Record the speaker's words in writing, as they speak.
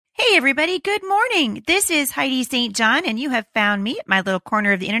everybody. Good morning. This is Heidi St. John, and you have found me at my little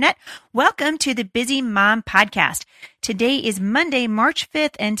corner of the internet. Welcome to the Busy Mom Podcast. Today is Monday, March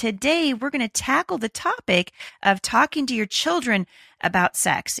 5th, and today we're going to tackle the topic of talking to your children about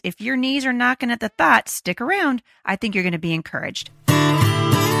sex. If your knees are knocking at the thought, stick around. I think you're going to be encouraged.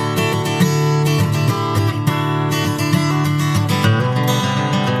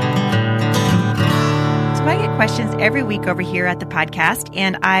 I get questions every week over here at the podcast,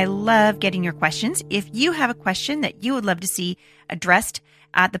 and I love getting your questions. If you have a question that you would love to see addressed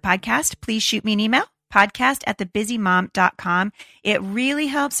at the podcast, please shoot me an email, podcast@thebusymom.com. It really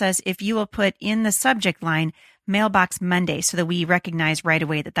helps us if you will put in the subject line Mailbox Monday so that we recognize right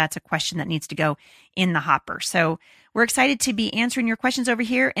away that that's a question that needs to go in the hopper. So we're excited to be answering your questions over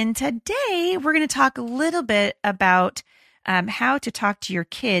here. And today we're going to talk a little bit about how to talk to your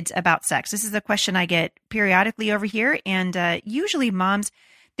kids about sex. This is a question I get periodically over here. And usually moms,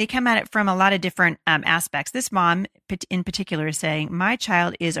 they come at it from a lot of different aspects. This mom in particular is saying, my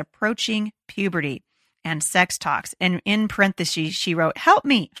child is approaching puberty and sex talks. And in parentheses, she wrote, help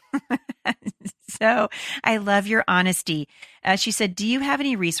me. So I love your honesty. She said, do you have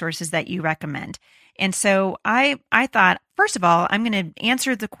any resources that you recommend? And so I thought, first of all, I'm going to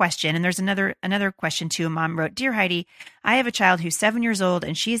answer the question. And there's another question too. A mom wrote, Dear Heidi, I have a child who's 7 years old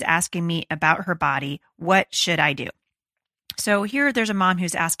and she's asking me about her body. What should I do? So here there's a mom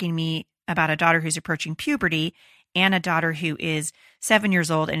who's asking me about a daughter who's approaching puberty and a daughter who is 7 years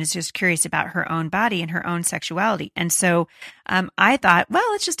old and is just curious about her own body and her own sexuality. And so I thought,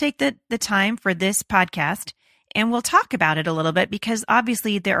 well, let's just take the time for this podcast and we'll talk about it a little bit because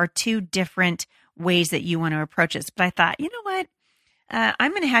obviously there are two different ways that you want to approach this. But I thought, you know what?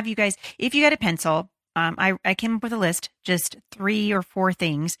 I'm going to have you guys, if you got a pencil, I came up with a list, just 3 or 4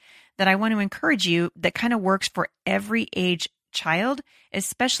 things that I want to encourage you that kind of works for every age child,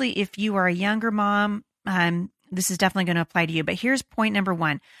 especially if you are a younger mom. This is definitely going to apply to you. But here's point number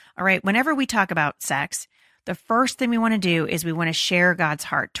 1. All right. Whenever we talk about sex, the first thing we want to do is we want to share God's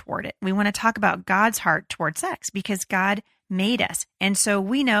heart toward it. We want to talk about God's heart toward sex because God made us. And so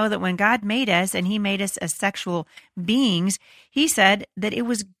we know that when God made us and he made us as sexual beings, he said that it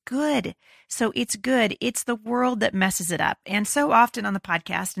was good. So it's good. It's the world that messes it up. And so often on the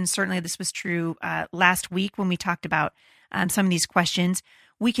podcast, and certainly this was true last week when we talked about some of these questions,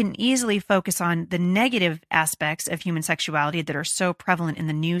 we can easily focus on the negative aspects of human sexuality that are so prevalent in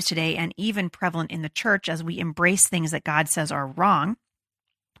the news today and even prevalent in the church as we embrace things that God says are wrong.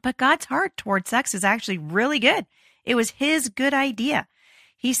 But God's heart toward sex is actually really good. It was his good idea.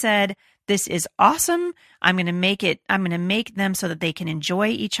 He said, this is awesome. I'm going to make them so that they can enjoy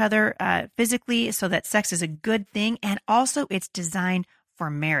each other physically, so that sex is a good thing. And also it's designed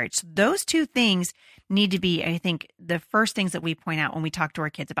for marriage. So those two things need to be, I think, the first things that we point out when we talk to our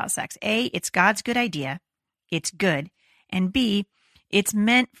kids about sex. A, it's God's good idea. It's good. And B, it's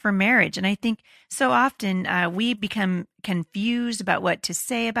meant for marriage. And I think so often we become confused about what to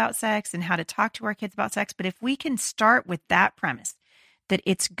say about sex and how to talk to our kids about sex. But if we can start with that premise, that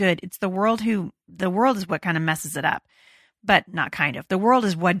it's good, it's the world is what kind of messes it up, but not kind of. The world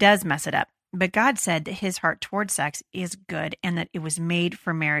is what does mess it up. But God said that his heart towards sex is good and that it was made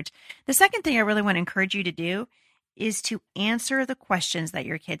for marriage. The second thing I really want to encourage you to do is to answer the questions that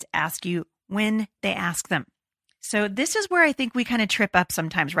your kids ask you when they ask them. So this is where I think we kind of trip up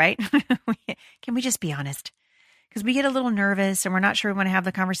sometimes, right? Can we just be honest? Because we get a little nervous and we're not sure we want to have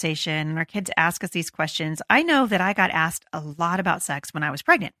the conversation and our kids ask us these questions. I know that I got asked a lot about sex when I was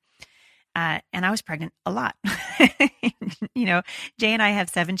pregnant. And I was pregnant a lot. Jay and I have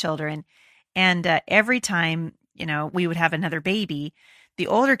 7 children. And every time, we would have another baby, the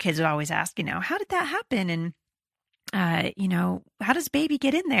older kids would always ask, how did that happen? And, how does baby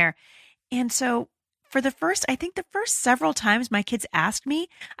get in there? And so I think the first several times my kids asked me,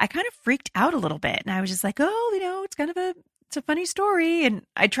 I kind of freaked out a little bit. And I was just like, it's a funny story. And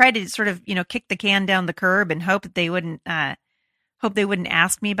I tried to sort of, kick the can down the curb and hope that they wouldn't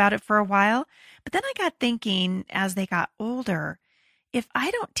ask me about it for a while. But then I got thinking as they got older, if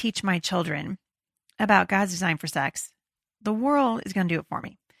I don't teach my children about God's design for sex, the world is going to do it for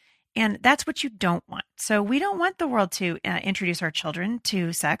me. And that's what you don't want. So we don't want the world to introduce our children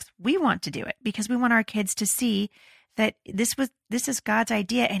to sex. We want to do it because we want our kids to see that this is God's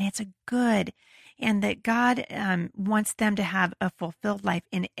idea and it's a good, and that God wants them to have a fulfilled life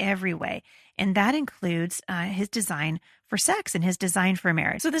in every way. And that includes his design for sex and his design for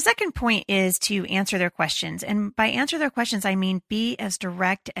marriage. So the second point is to answer their questions. And by answer their questions, I mean be as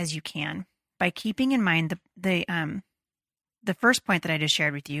direct as you can by keeping in mind the the first point that I just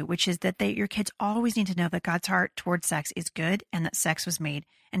shared with you, which is that your kids always need to know that God's heart towards sex is good and that sex was made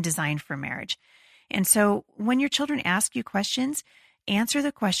and designed for marriage. And so when your children ask you questions, answer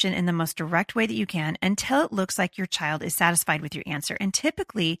the question in the most direct way that you can until it looks like your child is satisfied with your answer. And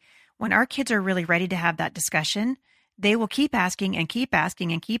typically, when our kids are really ready to have that discussion, they will keep asking and keep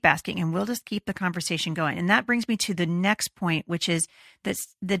asking and keep asking, and we'll just keep the conversation going. And that brings me to the next point, which is that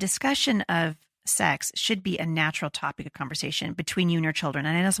the discussion of sex should be a natural topic of conversation between you and your children.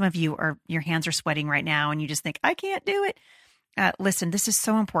 And I know some of you your hands are sweating right now and you just think, I can't do it. Listen, this is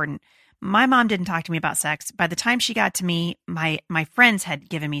so important. My mom didn't talk to me about sex. By the time she got to me, my friends had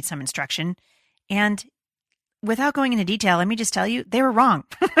given me some instruction. And without going into detail, let me just tell you, they were wrong.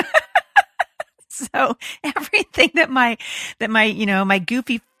 So everything that my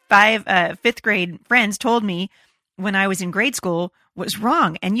goofy fifth grade friends told me when I was in grade school was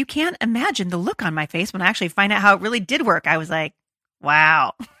wrong. And you can't imagine the look on my face when I actually find out how it really did work. I was like,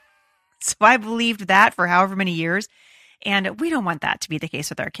 wow. So I believed that for however many years. And we don't want that to be the case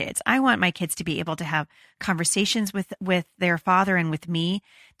with our kids. I want my kids to be able to have conversations with their father and with me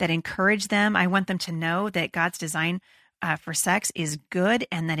that encourage them. I want them to know that God's design for sex is good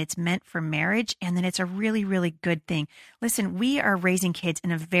and that it's meant for marriage and that it's a really, really good thing. Listen, we are raising kids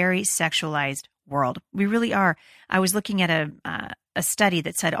in a very sexualized world. We really are. I was looking at a study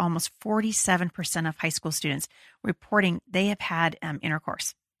that said almost 47% of high school students reporting they have had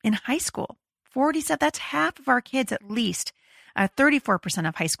intercourse in high school. 47, that's half of our kids at least. 34%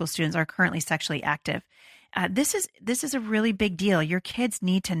 of high school students are currently sexually active. This is a really big deal. Your kids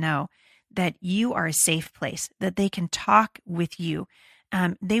need to know that you are a safe place, that they can talk with you.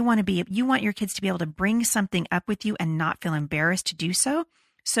 You want your kids to be able to bring something up with you and not feel embarrassed to do so.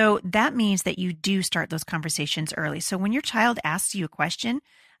 So that means that you do start those conversations early. So when your child asks you a question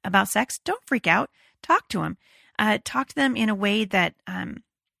about sex, don't freak out. Talk to them. Talk to them in a way that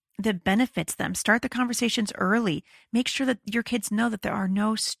benefits them. Start the conversations early. Make sure that your kids know that there are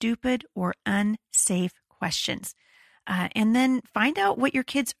no stupid or unsafe questions. And then find out what your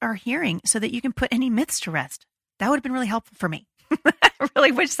kids are hearing so that you can put any myths to rest. That would have been really helpful for me. I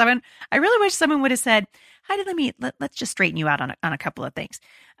really wish someone would have said, Heidi, let's just straighten you out on a couple of things.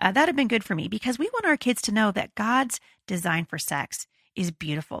 That'd have been good for me because we want our kids to know that God's design for sex is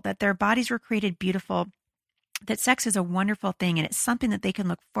beautiful, that their bodies were created beautiful, that sex is a wonderful thing and it's something that they can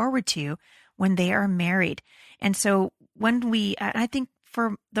look forward to when they are married. And so I think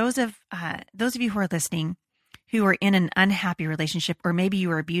for those of you who are listening, who are in an unhappy relationship, or maybe you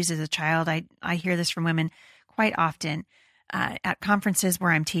were abused as a child, I hear this from women quite often at conferences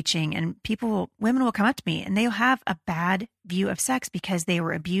where I'm teaching, and women will come up to me and they'll have a bad view of sex because they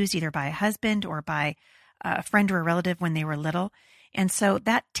were abused either by a husband or by a friend or a relative when they were little. And so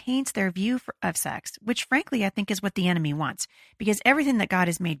that taints their view of sex, which frankly, I think is what the enemy wants, because everything that God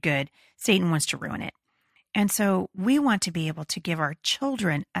has made good, Satan wants to ruin it. And so we want to be able to give our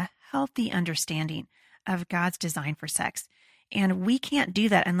children a healthy understanding of God's design for sex. And we can't do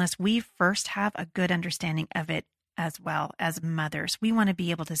that unless we first have a good understanding of it as well as mothers. We want to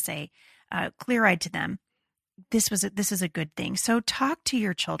be able to say, clear-eyed to them, this is a good thing. So talk to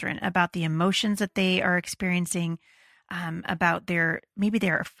your children about the emotions that they are experiencing, about maybe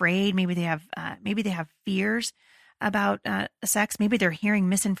they're afraid, maybe they have fears about sex, maybe they're hearing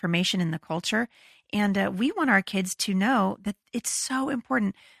misinformation in the culture. And we want our kids to know that it's so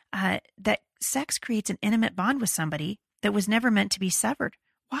important that sex creates an intimate bond with somebody that was never meant to be severed.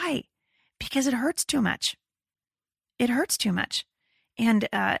 Why? Because it hurts too much. It hurts too much. And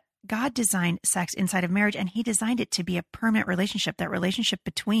God designed sex inside of marriage, and he designed it to be a permanent relationship. That relationship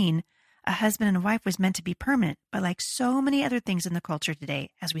between a husband and a wife was meant to be permanent. But like so many other things in the culture today,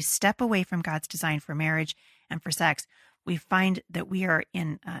 as we step away from God's design for marriage and for sex, we find that we are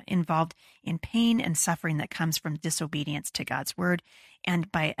involved in pain and suffering that comes from disobedience to God's word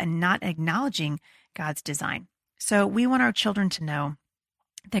and by not acknowledging God's design. So we want our children to know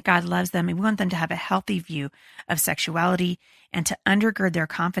that God loves them, and we want them to have a healthy view of sexuality and to undergird their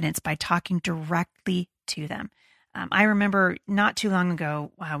confidence by talking directly to them. I remember not too long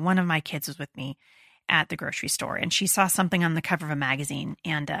ago, one of my kids was with me at the grocery store, and she saw something on the cover of a magazine.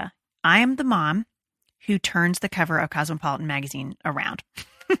 And I am the mom who turns the cover of Cosmopolitan magazine around.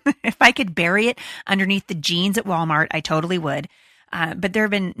 If I could bury it underneath the jeans at Walmart, I totally would. But there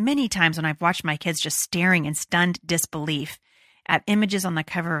have been many times when I've watched my kids just staring in stunned disbelief at images on the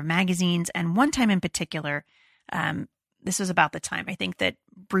cover of magazines. And one time in particular, this was about the time I think that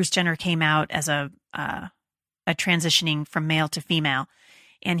Bruce Jenner came out as a transitioning from male to female,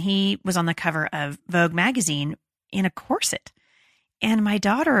 and he was on the cover of Vogue magazine in a corset. And my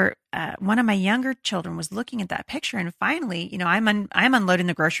daughter, one of my younger children, was looking at that picture. And finally, I'm unloading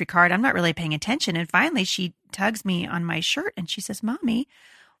the grocery cart. I'm not really paying attention. And finally, she tugs me on my shirt and she says, "Mommy,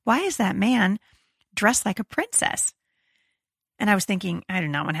 why is that man dressed like a princess?" And I was thinking, I do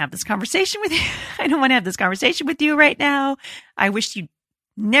not want to have this conversation with you. I don't want to have this conversation with you right now. I wish you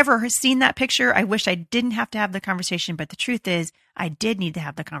never seen that picture. I wish I didn't have to have the conversation. But the truth is, I did need to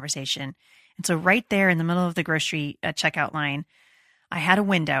have the conversation. And so right there in the middle of the grocery checkout line, I had a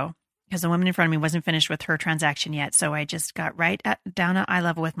window because the woman in front of me wasn't finished with her transaction yet. So I just got down at eye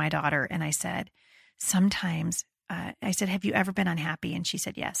level with my daughter. And I said, sometimes, have you ever been unhappy? And she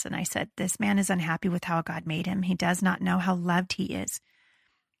said, yes. And I said, this man is unhappy with how God made him. He does not know how loved he is.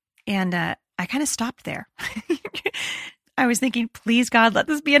 And I kind of stopped there. I was thinking, please, God, let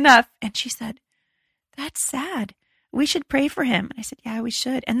this be enough. And she said, that's sad. We should pray for him. And I said, yeah, we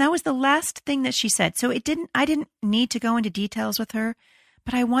should. And that was the last thing that she said. So I didn't need to go into details with her,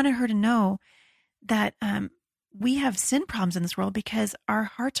 but I wanted her to know that we have sin problems in this world because our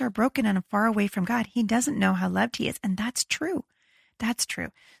hearts are broken and far away from God. He doesn't know how loved he is. And that's true. That's true.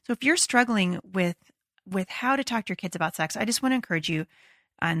 So if you're struggling with how to talk to your kids about sex, I just want to encourage you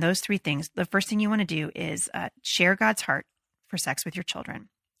on those three things. The first thing you want to do is share God's heart for sex with your children.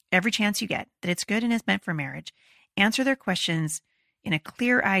 Every chance you get, that it's good and is meant for marriage. Answer their questions in a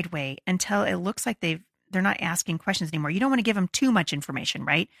clear-eyed way until it looks like they're not asking questions anymore. You don't want to give them too much information,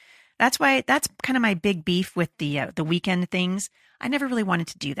 right? That's kind of my big beef with the weekend things. I never really wanted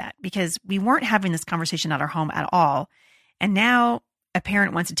to do that because we weren't having this conversation at our home at all. And now a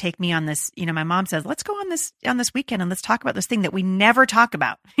parent wants to take me on this. My mom says, let's go on this weekend and let's talk about this thing that we never talk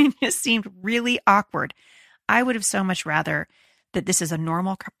about. It just seemed really awkward. I would have so much rather that this is a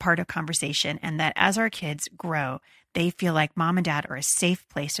normal part of conversation and that as our kids grow, they feel like mom and dad are a safe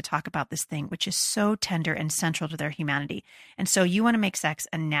place to talk about this thing, which is so tender and central to their humanity. And so you want to make sex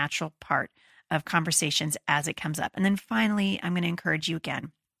a natural part of conversations as it comes up. And then finally, I'm going to encourage you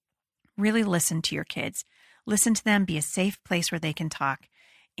again, really listen to your kids. Listen to them, be a safe place where they can talk.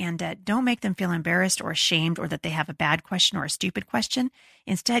 And don't make them feel embarrassed or ashamed or that they have a bad question or a stupid question.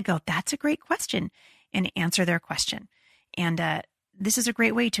 Instead, go, that's a great question, and answer their question. And this is a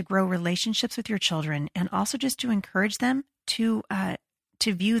great way to grow relationships with your children and also just to encourage them to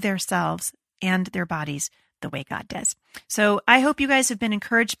view themselves and their bodies the way God does. So I hope you guys have been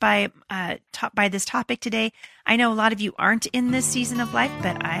encouraged by this topic today. I know a lot of you aren't in this season of life,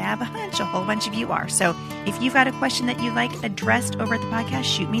 but I have a whole bunch of you are. So if you've got a question that you'd like addressed over at the podcast,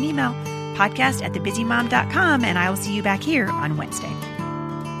 shoot me an email, podcast@thebusymom.com, and I will see you back here on Wednesday.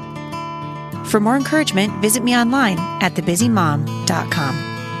 For more encouragement, visit me online at thebusymom.com.